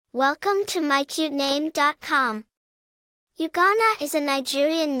Welcome to mycutename.com. Ugonna is a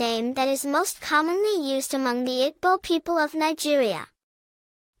Nigerian name that is most commonly used among the Igbo people of Nigeria.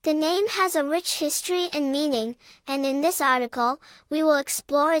 The name has a rich history and meaning, and in this article, we will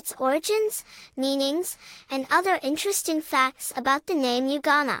explore its origins, meanings, and other interesting facts about the name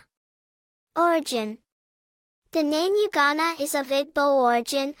Ugonna. Origin. The name Ugonna is of Igbo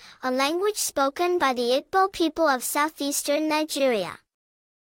origin, a language spoken by the Igbo people of southeastern Nigeria.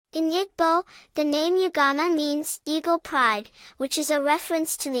 In Igbo, the name Ugonna means eagle pride, which is a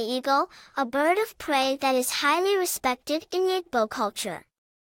reference to the eagle, a bird of prey that is highly respected in Igbo culture.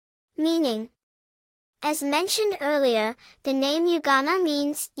 Meaning. As mentioned earlier, the name Ugonna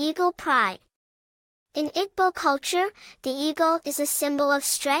means eagle pride. In Igbo culture, the eagle is a symbol of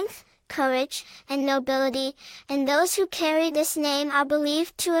strength, courage, and nobility, and those who carry this name are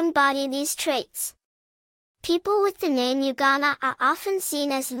believed to embody these traits. People with the name Ugonna are often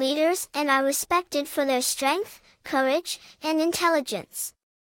seen as leaders and are respected for their strength, courage, and intelligence.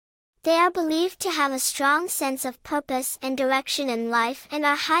 They are believed to have a strong sense of purpose and direction in life and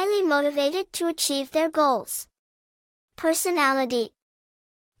are highly motivated to achieve their goals. Personality.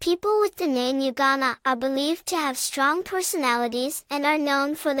 People with the name Ugonna are believed to have strong personalities and are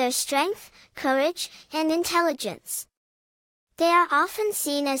known for their strength, courage, and intelligence. They are often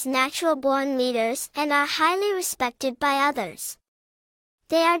seen as natural-born leaders and are highly respected by others.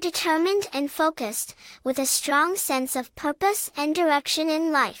 They are determined and focused, with a strong sense of purpose and direction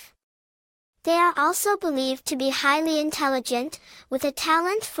in life. They are also believed to be highly intelligent, with a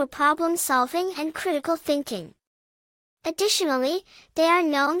talent for problem-solving and critical thinking. Additionally, they are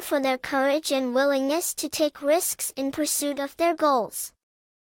known for their courage and willingness to take risks in pursuit of their goals.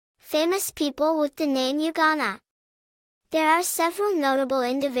 Famous people with the name Ugonna. There are several notable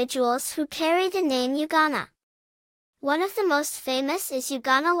individuals who carry the name Ugonna. One of the most famous is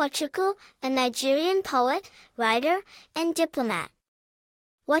Ugonna Nwachukwu, a Nigerian poet, writer, and diplomat.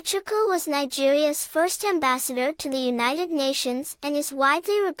 Nwachukwu was Nigeria's first ambassador to the United Nations and is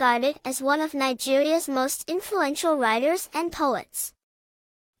widely regarded as one of Nigeria's most influential writers and poets.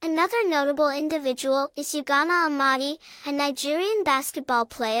 Another notable individual is Ugonna Amadi, a Nigerian basketball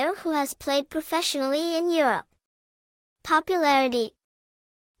player who has played professionally in Europe. Popularity.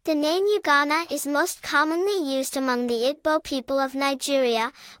 The name Ugonna is most commonly used among the Igbo people of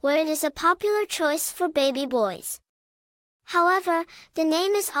Nigeria, where it is a popular choice for baby boys. However, the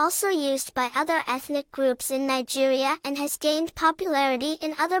name is also used by other ethnic groups in Nigeria and has gained popularity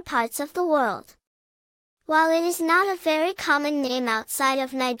in other parts of the world. While it is not a very common name outside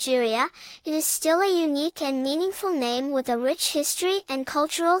of Nigeria, it is still a unique and meaningful name with a rich history and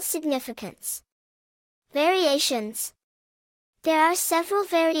cultural significance. Variations. There are several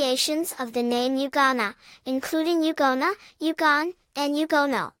variations of the name Ugonna, including Ugonna, Ugon, and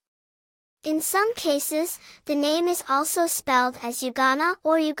Ugono. In some cases, the name is also spelled as Ugonna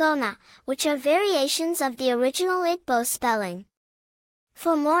or Ugonna, which are variations of the original Igbo spelling.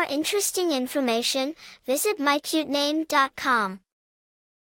 For more interesting information, visit mycutename.com.